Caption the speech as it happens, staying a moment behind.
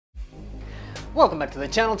Welcome back to the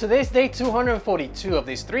channel. Today's day 242 of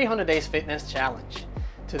this 300 days fitness challenge.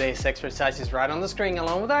 Today's exercise is right on the screen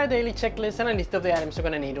along with our daily checklist and a list of the items you're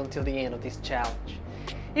going to need until the end of this challenge.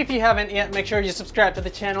 If you haven't yet, make sure you subscribe to the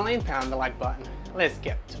channel and pound the like button. Let's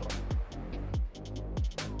get to it.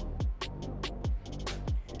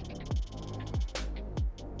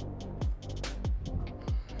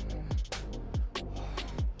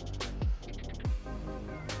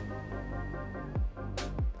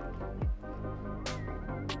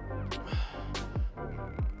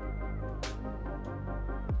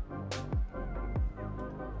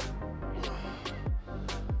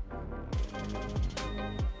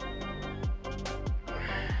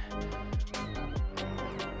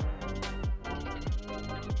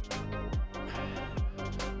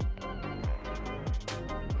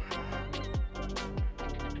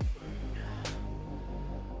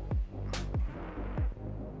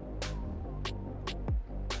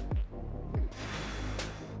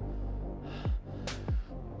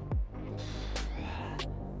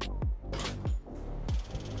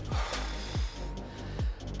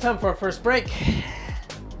 Time for our first break.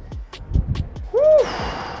 Woo.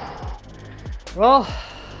 Well,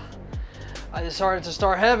 I decided to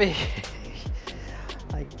start heavy.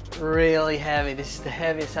 Like really heavy. This is the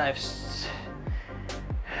heaviest I've...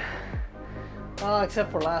 Well,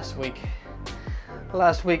 except for last week.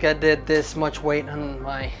 Last week I did this much weight on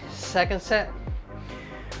my second set.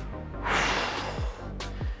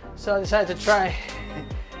 So I decided to try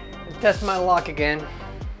and test my luck again.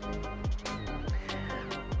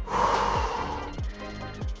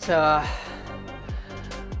 So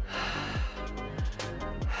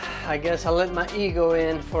I guess I let my ego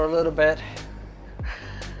in for a little bit.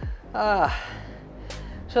 So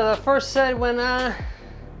the first set went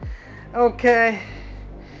okay.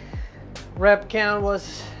 Rep count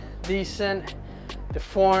was decent. The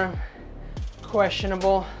form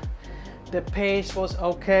questionable. The pace was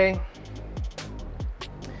okay.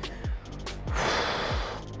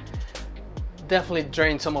 Definitely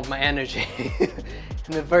drained some of my energy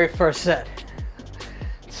in the very first set.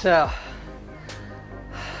 So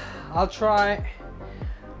I'll try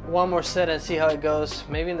one more set and see how it goes.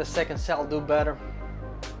 Maybe in the second set I'll do better.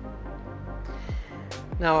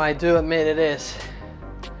 Now I do admit it is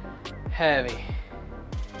heavy.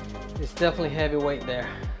 It's definitely heavy weight there.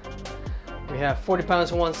 We have 40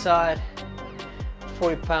 pounds on one side,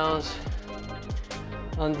 40 pounds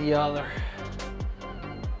on the other.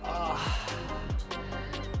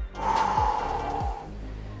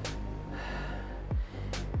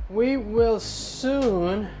 We will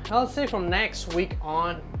soon, I'll say from next week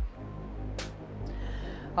on,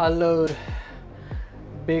 I'll load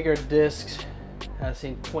bigger discs, as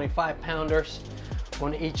in 25 pounders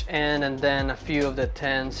on each end, and then a few of the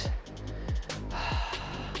 10s.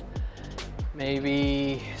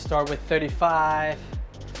 Maybe start with 35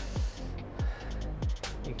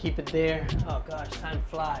 and keep it there. Oh gosh, time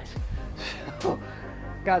flies.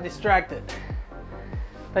 Got distracted.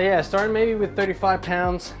 But yeah, starting maybe with 35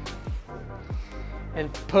 pounds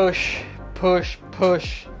and push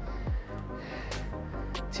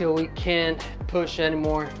till we can't push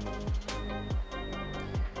anymore.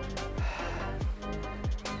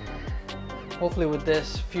 Hopefully with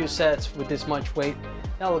this few sets with this much weight,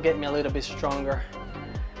 that will get me a little bit stronger.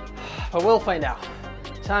 But we'll find out.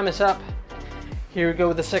 Time is up. Here we go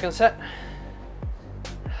with the second set.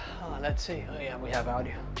 Let's see. Oh yeah, we have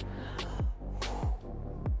audio.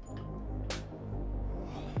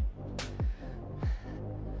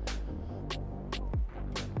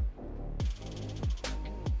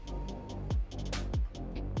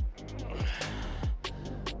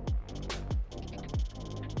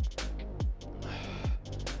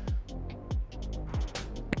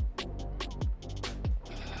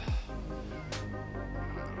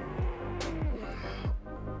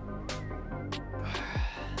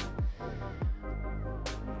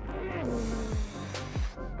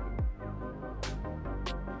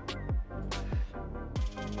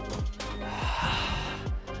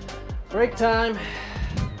 Break time,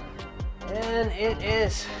 and it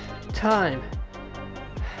is time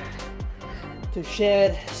to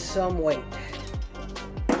shed some weight.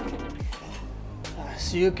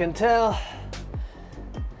 As you can tell,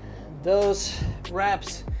 those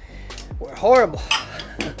reps were horrible.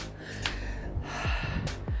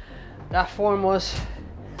 That form was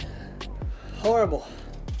horrible.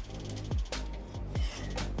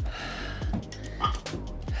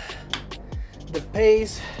 The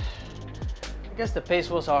pace, I guess the pace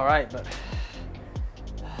was all right, but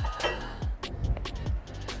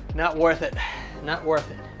not worth it, not worth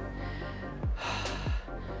it.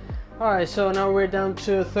 Alright, so now we're down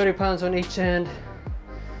to 30 pounds on each end.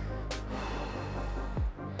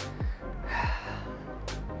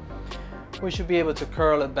 We should be able to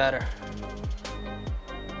curl it better.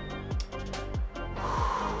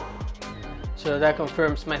 So that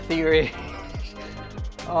confirms my theory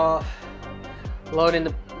of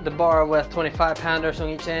loading the bar with 25 pounders on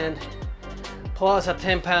each end plus a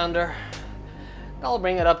 10 pounder. I'll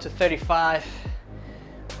bring it up to 35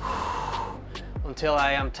 until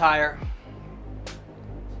I am tired,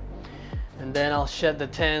 and then I'll shed the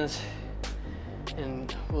 10s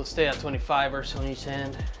and we'll stay at 25ers on each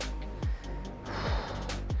end.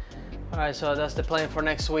 Alright, so that's the plan for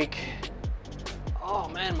next week. Oh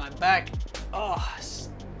man, my back, oh,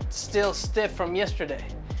 still stiff from yesterday.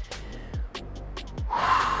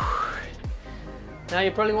 Now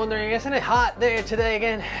you're probably wondering, isn't it hot there today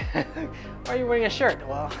again? Why are you wearing a shirt?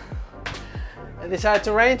 Well, it decided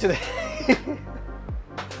to rain today.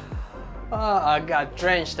 Oh, I got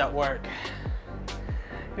drenched at work.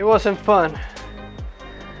 It wasn't fun.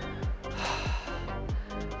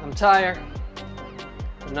 I'm tired.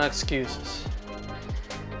 No excuses.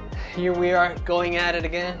 Here we are going at it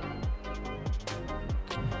again.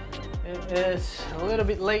 It is a little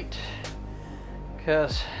bit late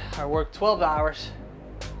because I worked 12 hours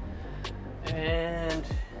and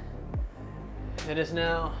it is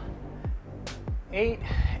now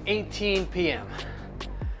 8:18 p.m.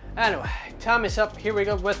 Anyway, time is up. Here we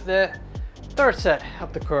go with the third set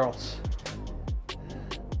of the curls.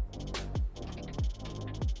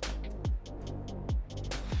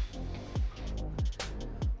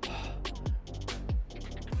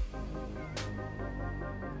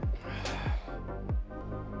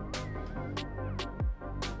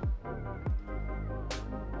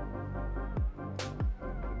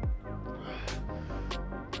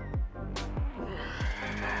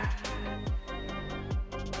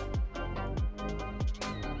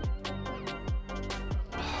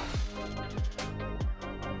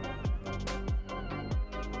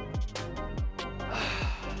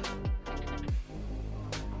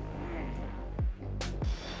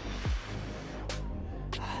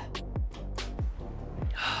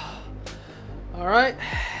 All right,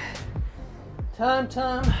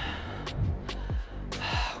 time.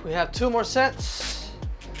 We have 2 more sets.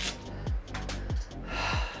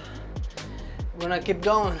 We're gonna keep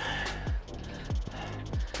going.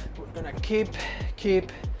 We're gonna keep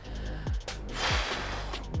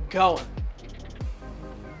going.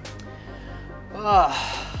 Oh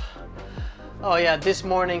yeah, this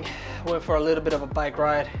morning I went for a little bit of a bike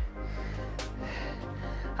ride.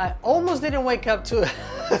 I almost didn't wake up to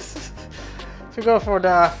to go for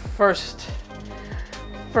the first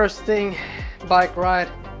thing bike ride.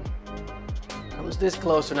 I was this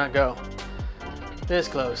close to not go. This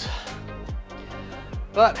close.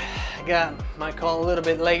 But I got my call a little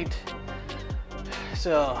bit late.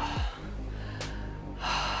 So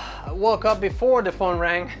I woke up before the phone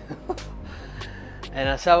rang. And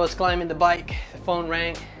as I was climbing the bike, the phone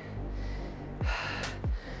rang.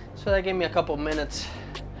 So that gave me a couple minutes.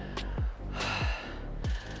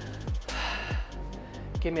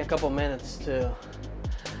 Give me a couple minutes to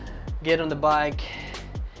get on the bike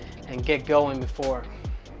and get going before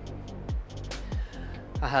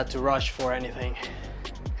I had to rush for anything.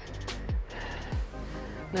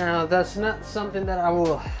 Now that's not something that I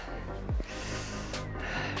will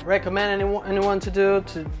recommend anyone to do,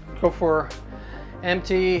 to go for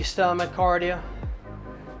empty stomach cardio.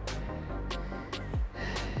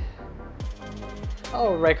 I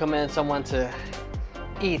would recommend someone to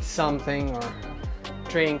eat something or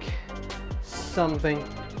drink something,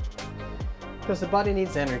 because the body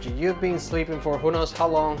needs energy. You've been sleeping for who knows how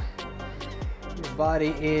long. Your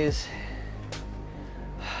body is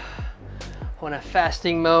on a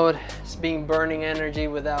fasting mode. It's being burning energy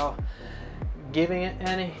without giving it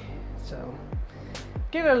any. So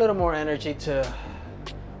give it a little more energy to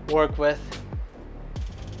work with.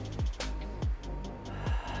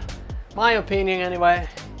 My opinion anyway.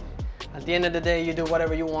 At the end of the day, you do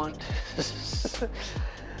whatever you want.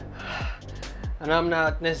 And I'm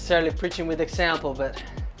not necessarily preaching with example, but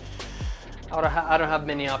I don't have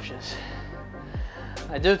many options.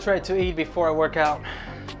 I do try to eat before I work out,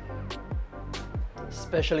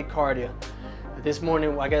 especially cardio. But this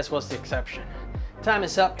morning, I guess, was the exception. Time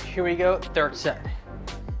is up. Here we go. Third set.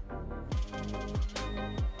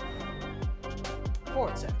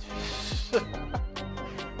 Fourth set.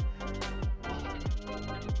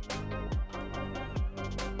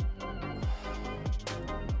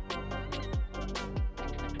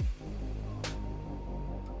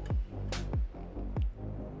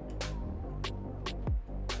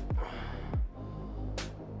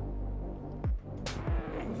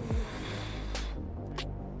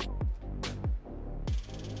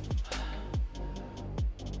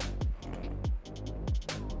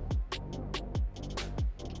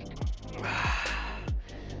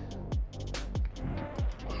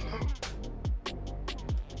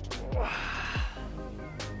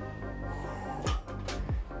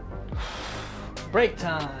 Break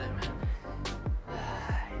time.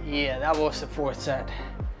 Yeah, that was the 4th set.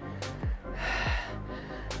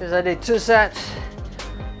 Because I did 2 sets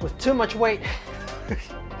with too much weight.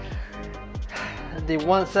 I did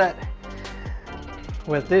 1 set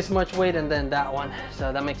with this much weight and then that one.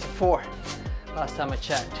 So that makes it 4 last time I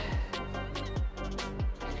checked.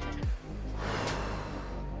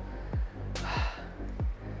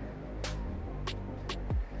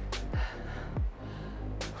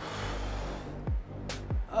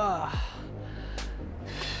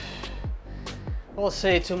 We'll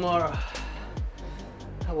see tomorrow.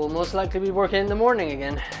 I will most likely be working in the morning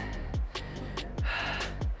again.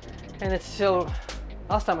 And it's still,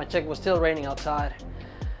 last time I checked, it was still raining outside.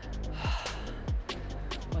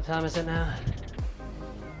 What time is it now?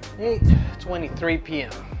 8:23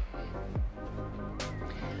 p.m.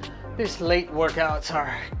 These late workouts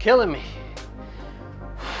are killing me.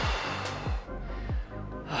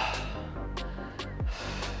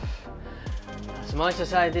 As much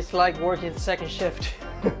as I dislike working second shift,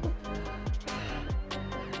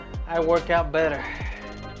 I work out better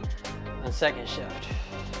on second shift.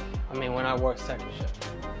 I mean, when I work second shift.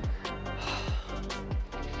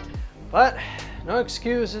 But no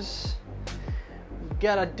excuses. We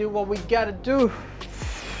gotta do what we gotta do.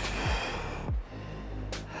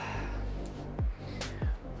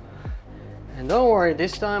 And don't worry,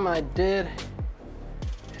 this time I did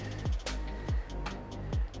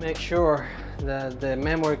make sure that the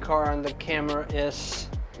memory card on the camera is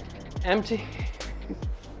empty.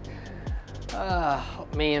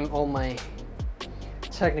 Me and all my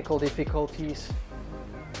technical difficulties.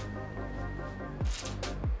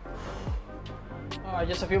 All right,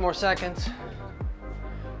 just a few more seconds.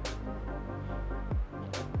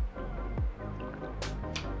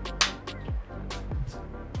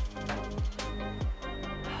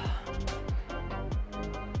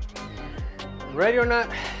 Ready or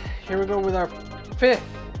not, here we go with our 5th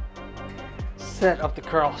set of the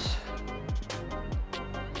curls.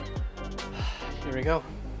 Here we go.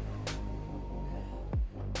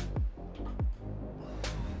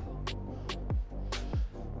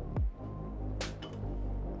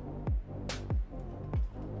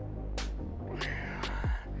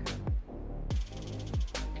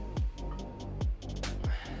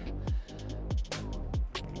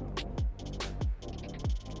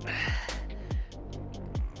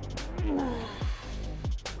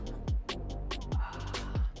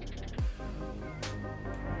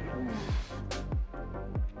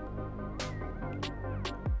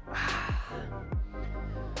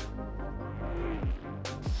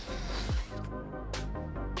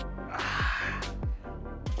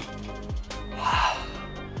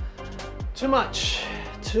 Too much,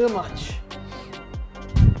 too much.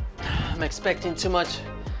 I'm expecting too much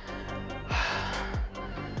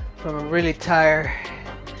from a really tired,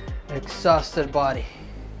 exhausted body.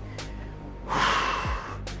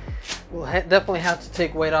 We'll definitely have to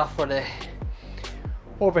take weight off for the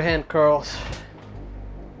overhand curls.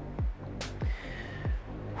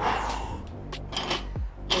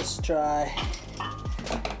 Let's try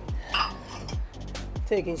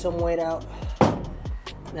taking some weight out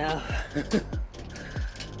now.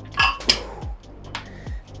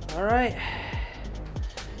 All right.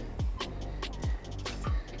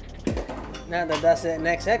 Now that that's the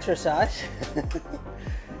next exercise,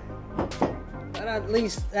 but at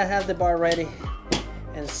least I have the bar ready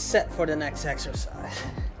and set for the next exercise.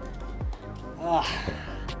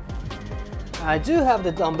 I do have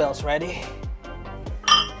the dumbbells ready.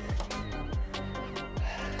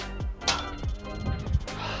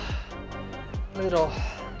 Little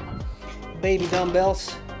baby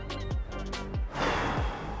dumbbells.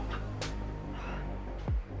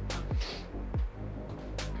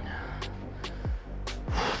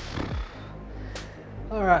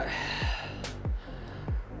 All right.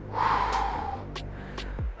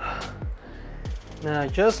 Now,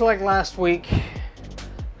 just like last week,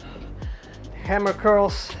 hammer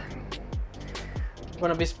curls are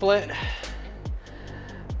gonna be split.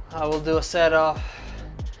 I will do a set of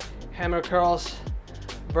hammer curls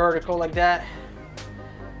vertical like that,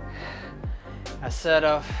 a set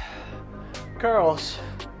of curls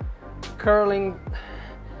curling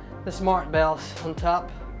the smart bells on top,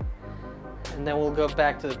 and then we'll go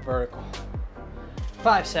back to the vertical.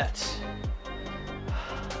 5 sets.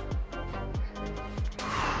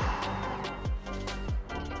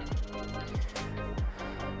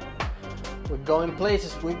 We're going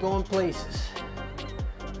places, we're going places.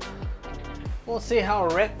 We'll see how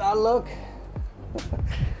ripped I look.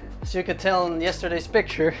 As you could tell in yesterday's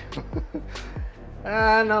picture,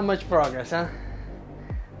 Not much progress, huh?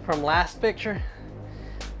 From last picture,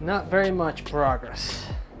 not very much progress.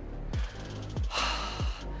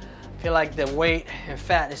 I feel like the weight and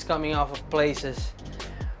fat is coming off of places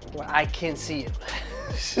where I can't see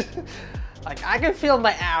it. Like I can feel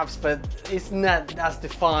my abs, but it's not as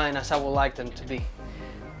defined as I would like them to be.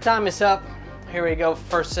 Time is up. Here we go,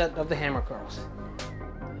 first set of the hammer curls.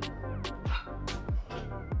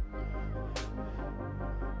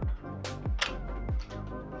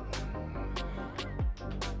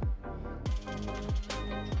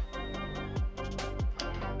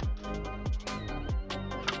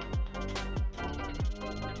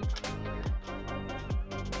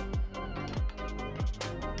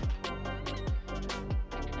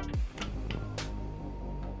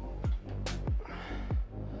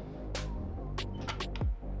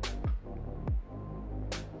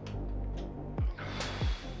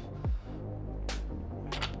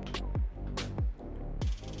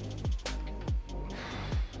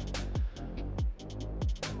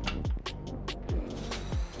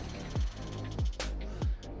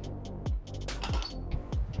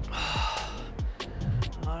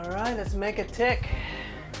 Alright, let's make it tick.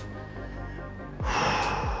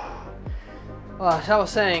 Well, as I was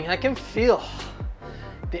saying, I can feel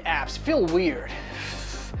the abs feel weird.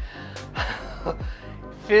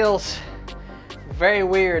 Feels very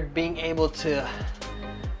weird being able to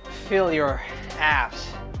feel your abs.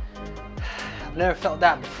 I've never felt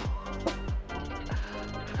that before.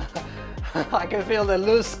 I can feel the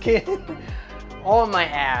loose skin on my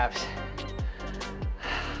abs.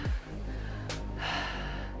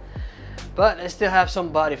 But I still have some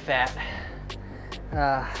body fat.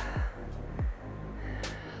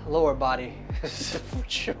 Lower body, for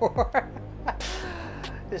sure.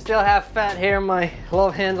 I still have fat here in my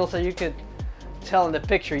glove handle, so you could tell in the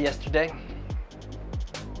picture yesterday.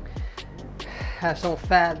 Have some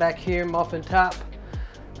fat back here, muffin top.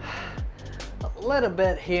 A little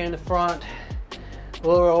bit here in the front,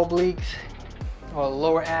 lower obliques, or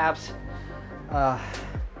lower abs.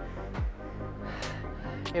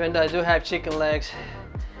 Even though I do have chicken legs,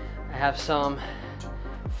 I have some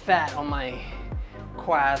fat on my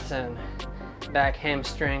quads and back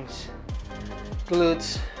hamstrings,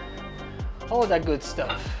 glutes, all that good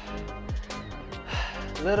stuff.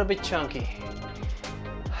 A little bit chunky.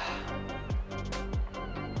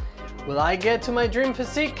 Will I get to my dream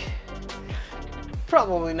physique?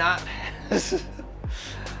 Probably not.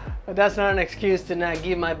 But that's not an excuse to not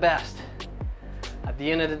give my best. At the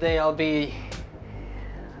end of the day, I'll be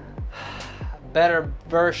a better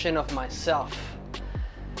version of myself.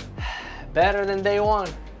 Better than day one.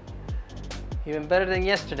 Even better than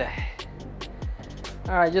yesterday.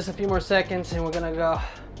 All right, just a few more seconds and we're gonna go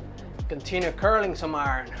continue curling some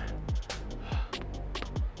iron.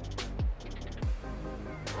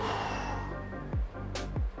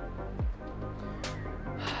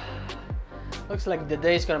 Looks like the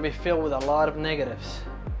day is gonna be filled with a lot of negatives.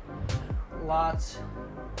 Lots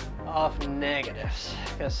of negatives.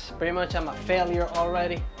 Because pretty much I'm a failure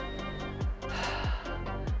already.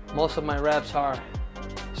 Most of my reps are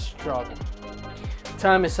struggle.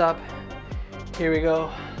 Time is up. Here we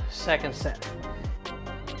go, second set.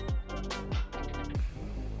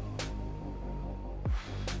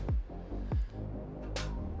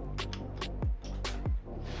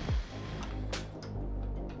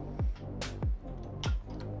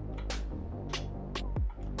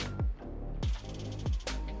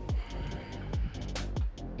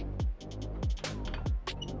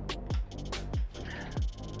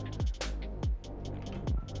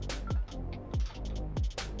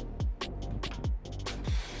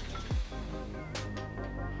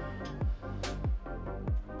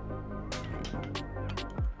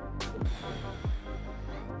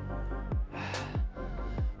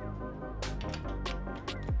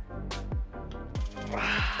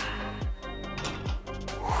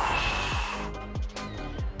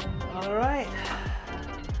 All right,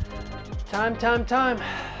 time.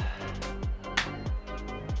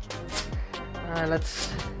 All right,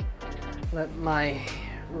 let's let my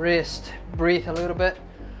wrist breathe a little bit.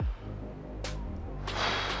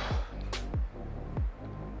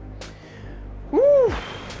 Woo.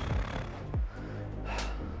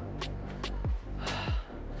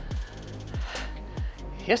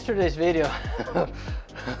 Yesterday's video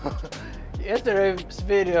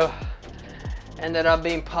ended up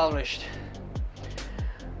being published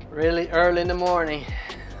really early in the morning.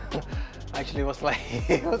 Actually, it was late.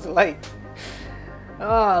 It was late.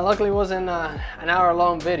 Luckily, it wasn't an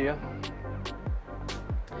hour-long video.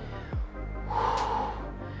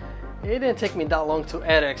 It didn't take me that long to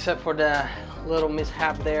edit, except for the little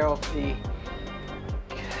mishap there of the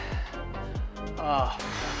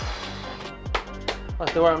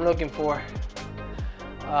What's the word I'm looking for?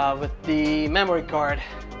 With the memory card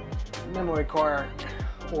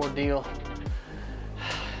ordeal.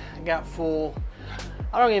 I got full.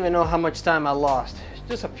 I don't even know how much time I lost.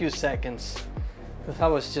 Just a few seconds. Because I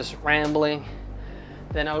was just rambling.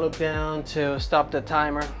 Then I look down to stop the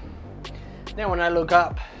timer. Then when I look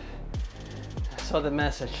up, I saw the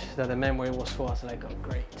message that the memory was full. I was like, oh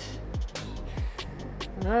great.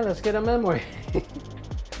 All right, let's get a memory.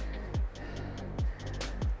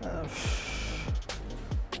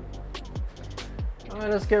 All right,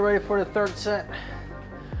 let's get ready for the third set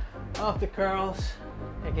of the curls.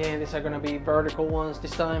 Again, these are gonna be vertical ones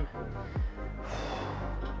this time.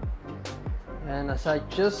 And as I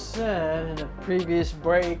just said in the previous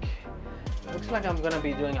break, it looks like I'm gonna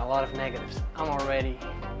be doing a lot of negatives. I'm already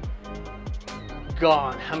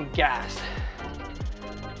gone, I'm gassed.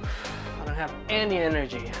 I don't have any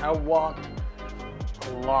energy. I walked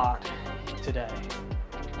a lot today,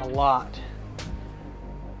 a lot.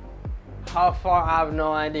 How far, I have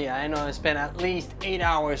no idea. I know I spent at least 8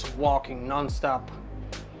 hours walking non-stop.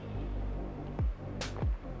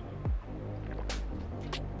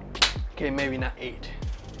 Okay, maybe not 8.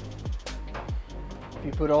 If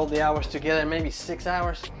you put all the hours together, maybe 6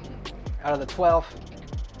 hours out of the 12.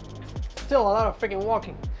 Still a lot of freaking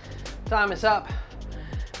walking. Time is up.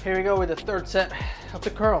 Here we go with the third set of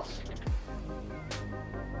the curls.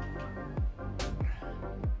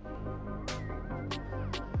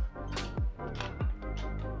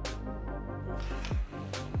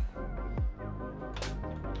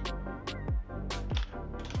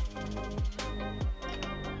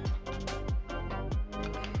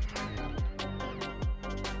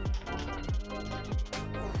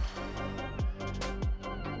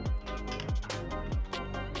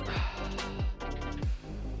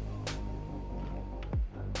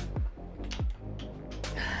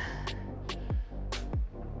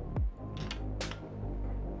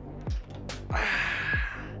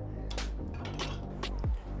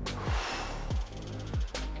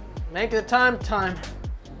 Make the time.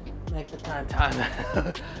 Make the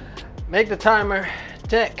time. Make the timer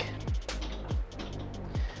tick.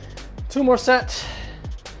 2 more sets.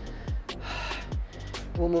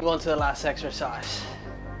 We'll move on to the last exercise.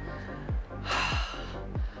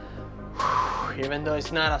 Even though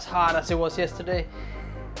it's not as hot as it was yesterday,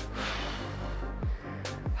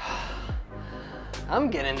 I'm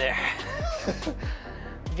getting there.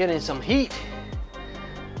 Getting some heat.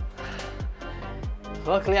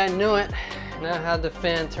 Luckily I knew it, and I had the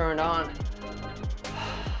fan turned on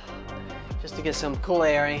just to get some cool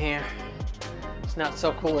air in here. It's not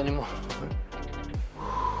so cool anymore.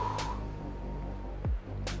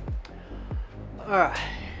 All right,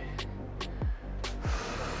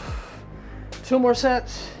 2 more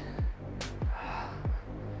sets.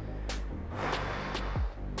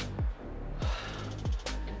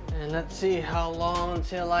 And let's see how long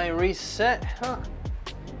until I reset,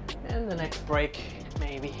 and the next break.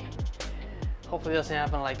 Maybe. Hopefully it doesn't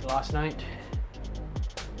happen like last night.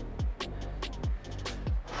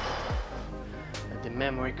 The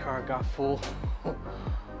memory card got full.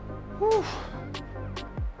 Whew.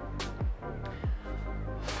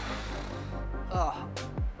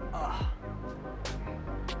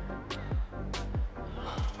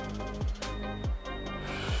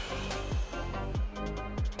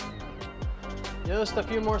 Just a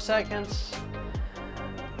few more seconds.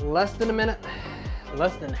 Less than a minute.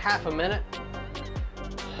 Less than half a minute.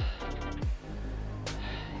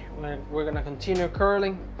 We're gonna continue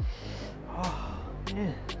curling. Oh,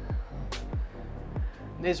 yeah.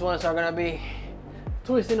 These ones are gonna be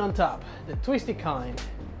twisting on top, the twisty kind.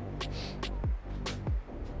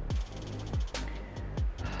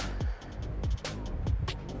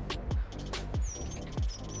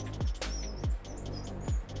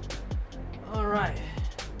 All right.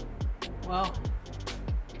 Well,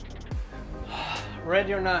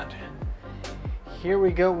 ready or not, here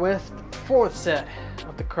we go with the 4th set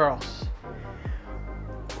of the curls.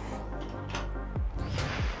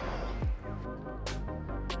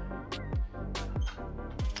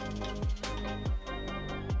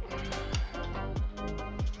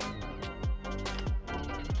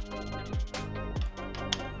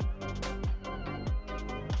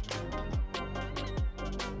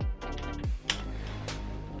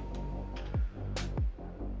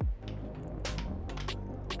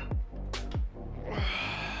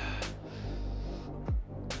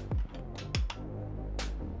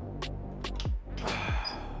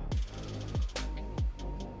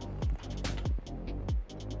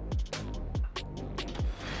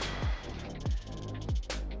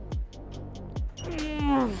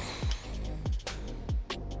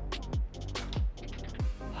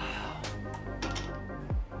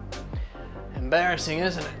 embarrassing,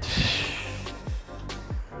 isn't it?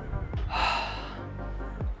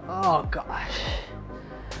 Oh gosh.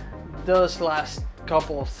 Those last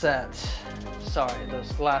couple of sets, sorry,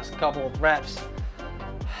 those last couple of reps,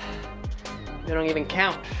 they don't even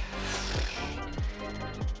count.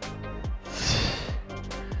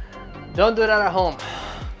 Don't do that at home.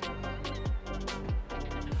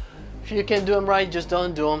 If you can do them right, just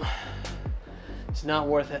don't do them. It's not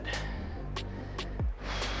worth it.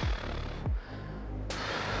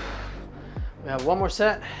 We have one more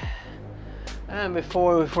set. And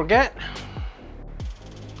before we forget,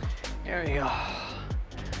 here we go.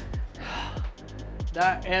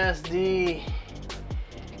 That is the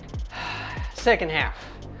second half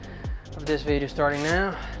of this video starting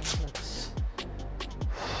now. Let's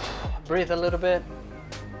breathe a little bit.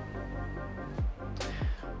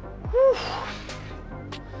 Whew.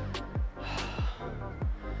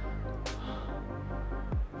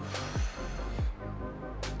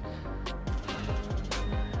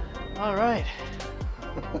 All right.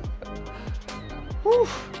 Whew.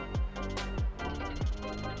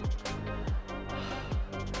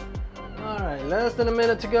 All right, less than a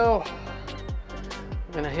minute to go.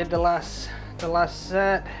 We're gonna hit the last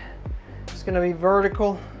set. It's gonna be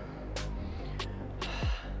vertical,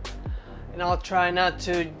 and I'll try not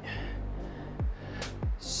to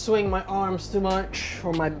swing my arms too much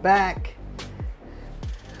or my back.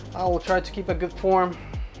 I will try to keep a good form,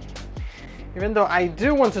 even though I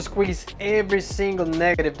do want to squeeze every single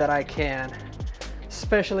negative that I can,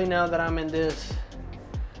 especially now that I'm in this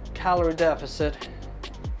calorie deficit.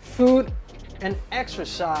 Food and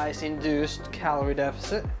exercise induced calorie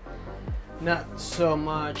deficit, not so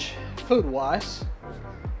much food wise,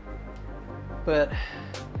 but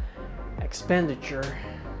expenditure,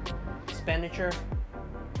 spend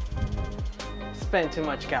too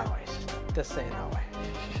much calories, just say it that way.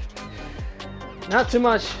 Not too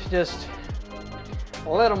much, just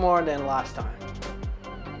a little more than last time.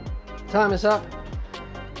 Time is up.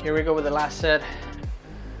 Here we go with the last set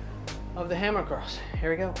of the hammer curls.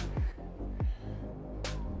 Here we go.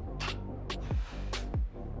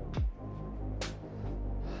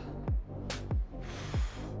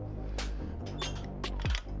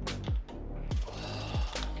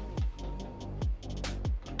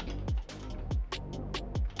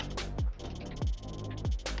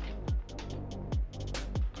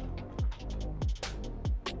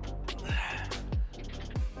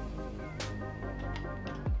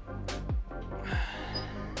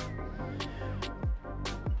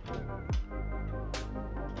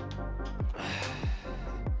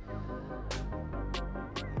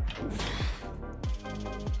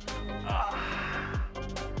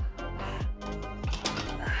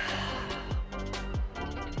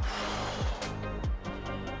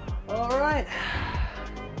 All right.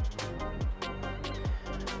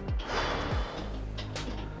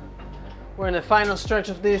 We're in the final stretch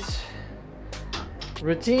of this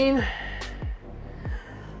routine.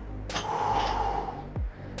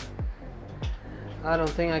 I don't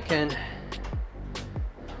think I can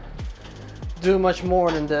do much more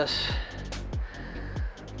than this.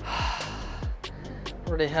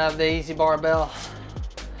 Already have the easy barbell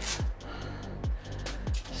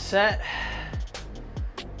set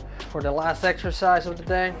for the last exercise of the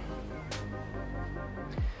day.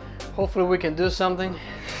 Hopefully we can do something.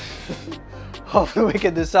 Hopefully we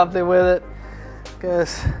can do something with it,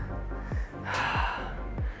 because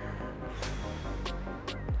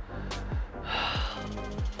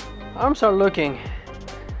arms are looking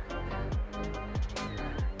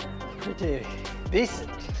pretty decent.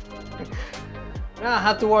 Now I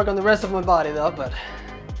have to work on the rest of my body though, but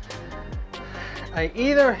I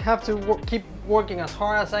either have to keep working as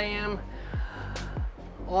hard as I am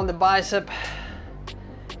on the bicep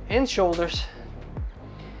and shoulders,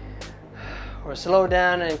 or slow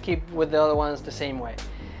down and keep with the other ones the same way.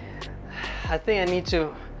 I think I need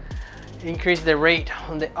to increase the rate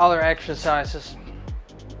on the other exercises,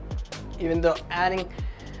 even though adding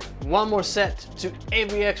one more set to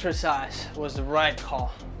every exercise was the right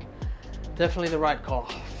call. Definitely the right call.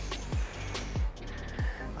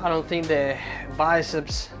 I don't think the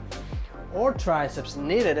biceps or triceps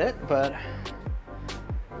needed it, but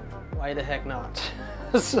why the heck not?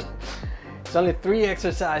 It's only 3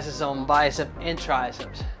 exercises on bicep and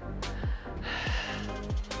triceps.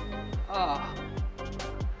 Oh.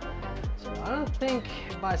 So I don't think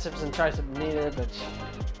biceps and triceps needed it, but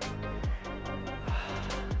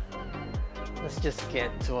let's just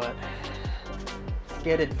get to it. Let's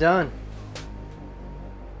get it done.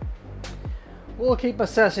 We'll keep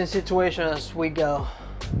assessing situation as we go.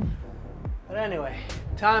 But anyway,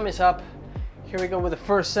 time is up. Here we go with the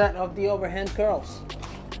first set of the overhand curls.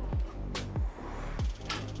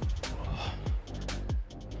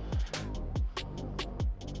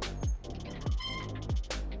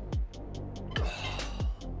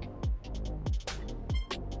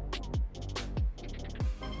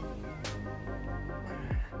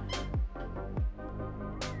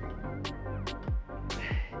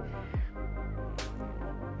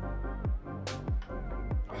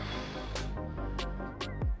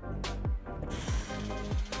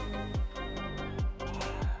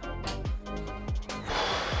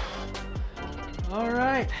 All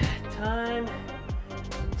right, time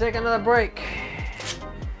to take another break.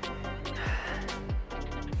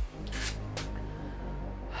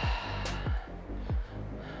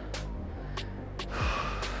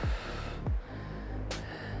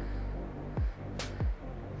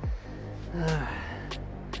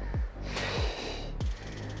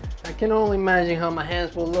 I can only imagine how my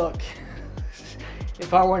hands will look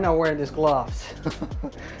if I were not wearing these gloves.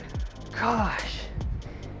 Gosh.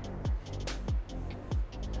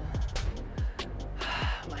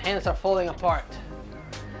 My hands are falling apart.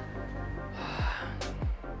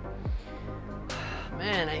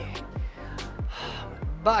 Man, my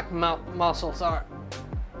back muscles are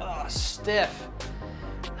stiff.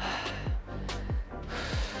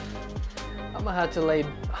 I'm gonna have to lay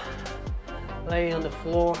on the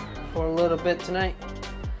floor for a little bit tonight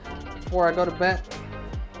before I go to bed.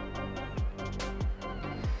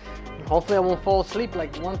 And hopefully I won't fall asleep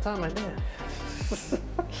like one time I did.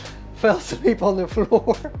 Fell asleep on the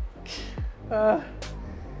floor. And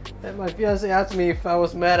my fiance asked me if I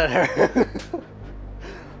was mad at her.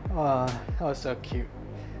 That was so cute.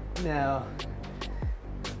 Now,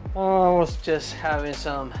 I was just having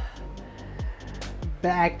some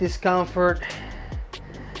back discomfort.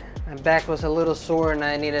 My back was a little sore and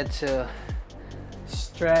I needed to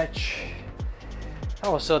stretch. I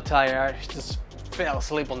was so tired, I just fell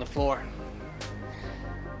asleep on the floor.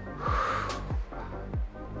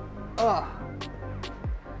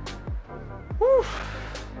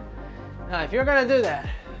 Now, if you're gonna do that,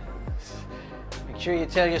 make sure you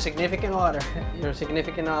tell your significant other,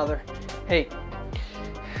 hey,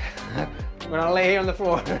 I'm gonna lay here on the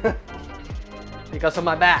floor because of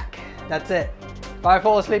my back. That's it. If I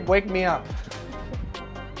fall asleep, wake me up.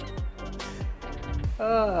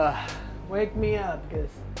 Wake me up, because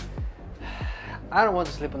I don't want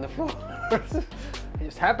to sleep on the floor. I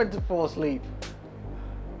just happened to fall asleep.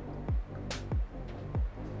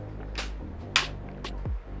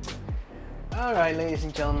 All right, ladies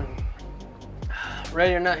and gentlemen,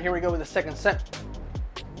 ready or not, here we go with the second set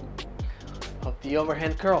of the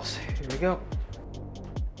overhand curls. Here we go.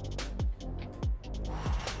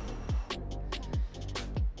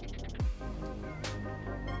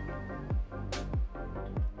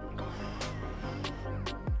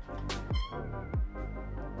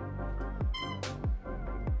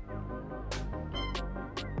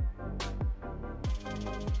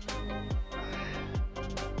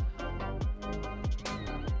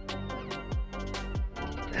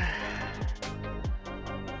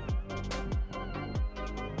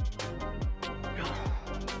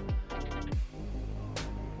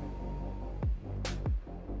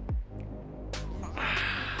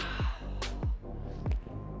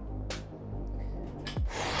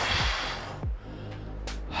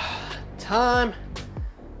 Time.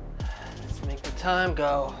 Let's make the time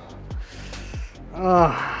go.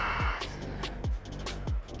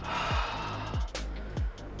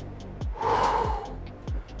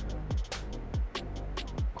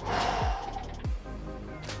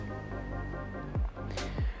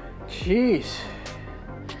 Jeez.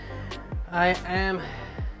 I am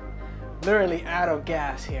literally out of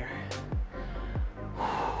gas here.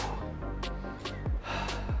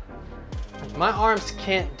 My arms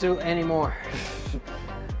can't do anymore.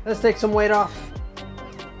 Let's take some weight off.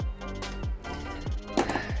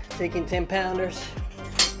 Taking 10 pounders.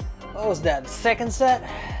 What was that? The second set?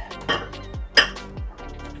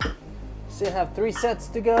 Still have 3 sets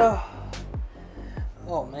to go.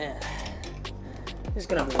 Oh man, this is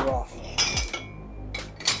gonna be rough.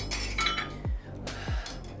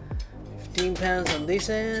 15 pounds on this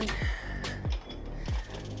end.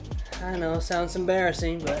 I know, sounds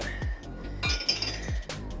embarrassing, but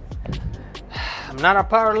I'm not a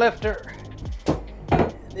power lifter.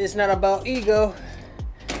 This is not about ego.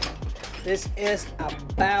 This is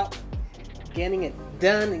about getting it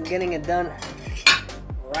done and getting it done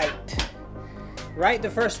right. Right the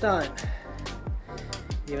first time.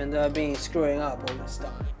 Even though I've been screwing up all this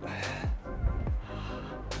time.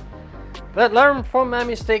 But learn from my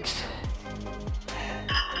mistakes.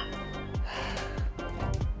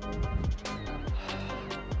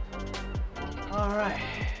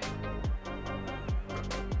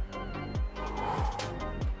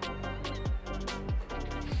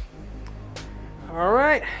 All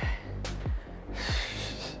right.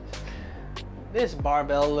 This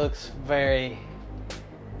barbell looks very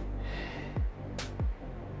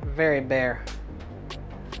bare.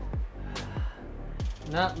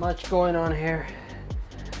 Not much going on here.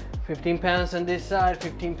 15 pounds on this side,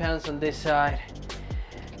 15 pounds on this side.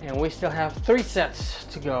 And we still have 3 sets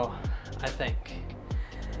to go, I think.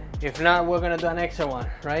 If not, we're gonna do an extra one,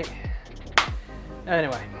 right?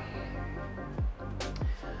 Anyway.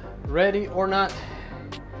 Ready or not,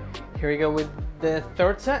 here we go with the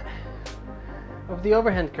 3rd set of the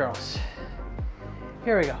overhand curls.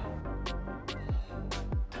 Here we go.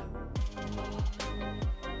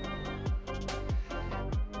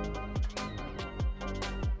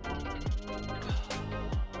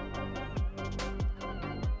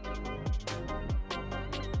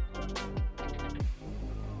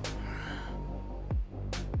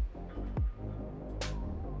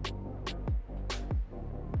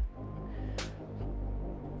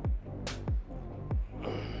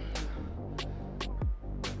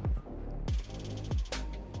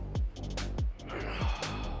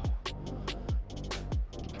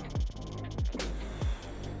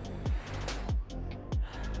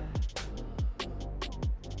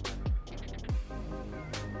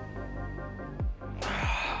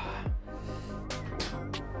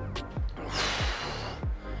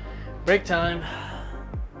 Break time.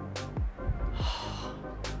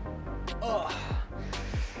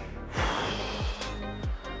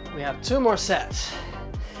 We have 2 more sets,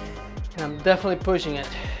 and I'm definitely pushing it.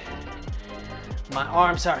 My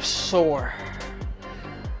arms are sore.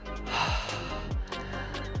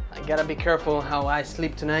 I gotta be careful how I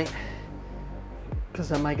sleep tonight,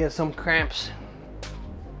 because I might get some cramps.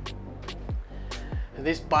 And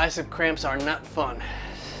these bicep cramps are not fun.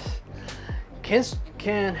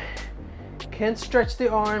 Can't stretch the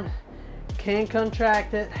arm, can't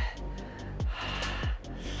contract it,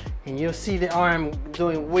 and you'll see the arm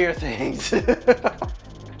doing weird things.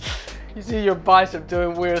 You see your bicep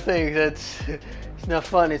doing weird things. It's not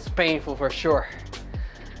fun, it's painful for sure.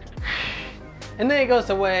 And then it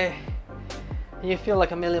goes away and you feel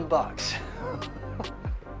like $1,000,000.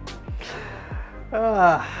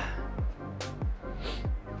 All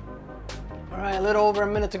right, a little over a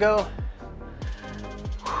minute to go.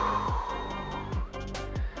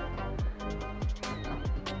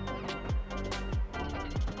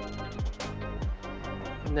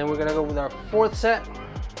 And then we're gonna go with our 4th set.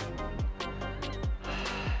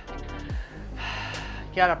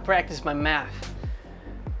 Gotta practice my math.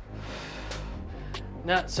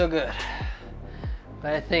 Not so good.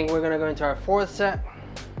 But I think we're gonna go into our 4th set.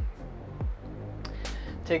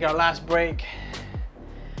 Take our last break.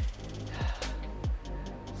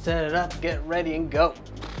 Set it up, get ready and go.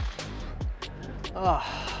 Oh.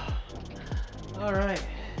 All right,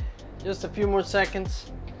 just a few more seconds.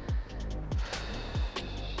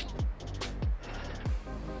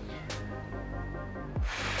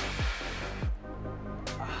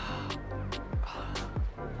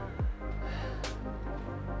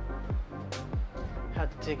 Had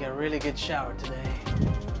to take a really good shower today.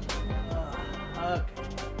 Okay.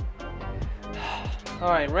 All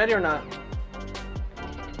right, ready or not?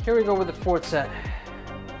 Here we go with the 4th set.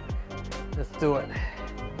 Let's do it.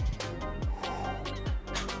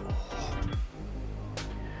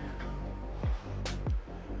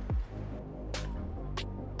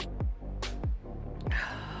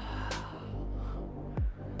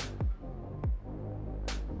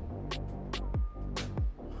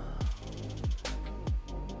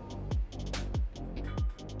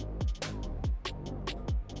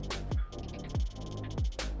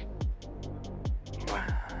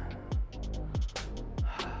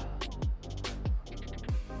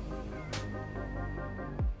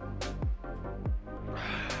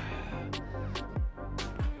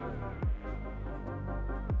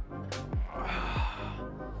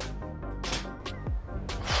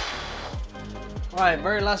 All right,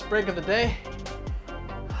 very last break of the day.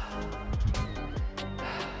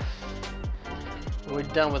 We're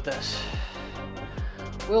done with this.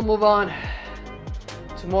 We'll move on.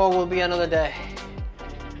 Tomorrow will be another day.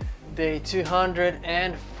 Day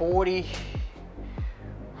 240.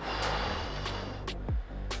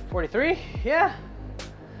 43? Yeah.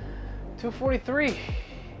 243.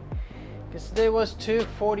 Because today was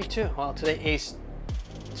 242. Well, today is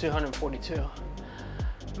 242.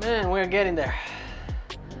 Man, we're getting there.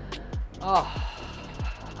 Oh.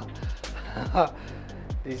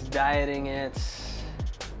 This dieting,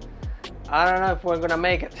 I don't know if we're gonna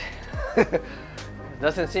make it. It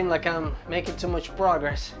doesn't seem like I'm making too much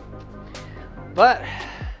progress. But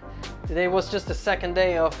today was just the 2nd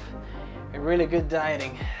day of a really good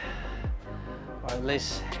dieting. Our or at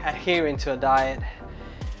least adhering to a diet,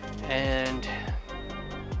 and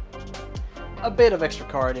a bit of extra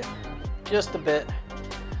cardio, just a bit.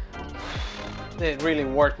 It really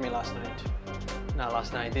worked me last night. Not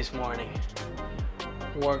last night, this morning.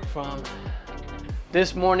 Worked from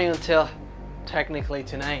this morning until technically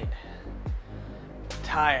tonight.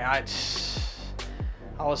 Tired.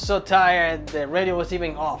 I was so tired, the radio was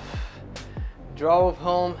even off. Drove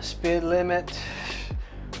home, speed limit,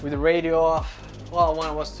 with the radio off. All I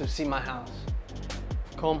wanted was to see my house.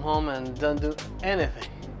 Come home and don't do anything.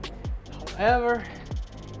 However,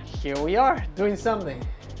 here we are doing something.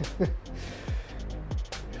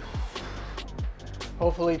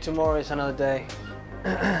 Hopefully tomorrow is another day.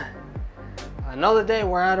 Another day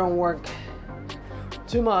where I don't work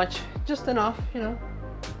too much, just enough, you know.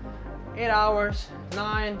 8 hours,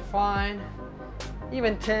 9, fine.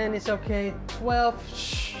 Even 10 is okay. 12,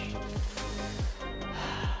 shh.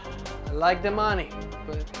 I like the money,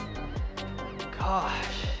 but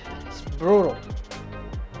gosh, it's brutal.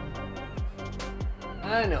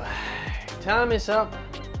 Anyway, time is up.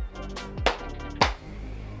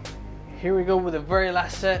 Here we go with the very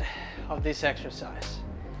last set of this exercise.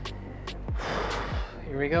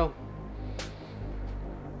 Here we go.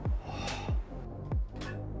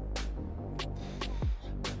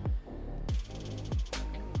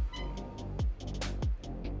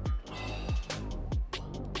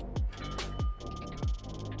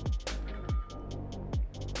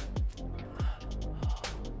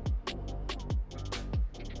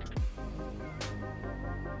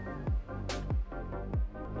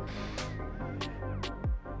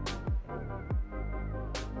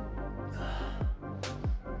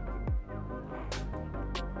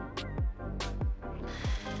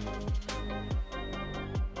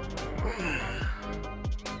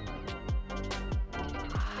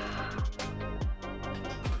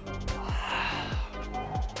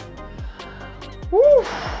 Woo!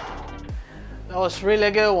 That was really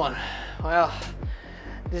a good one. Well,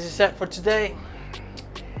 this is it for today,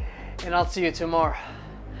 and I'll see you tomorrow.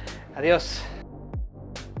 Adios.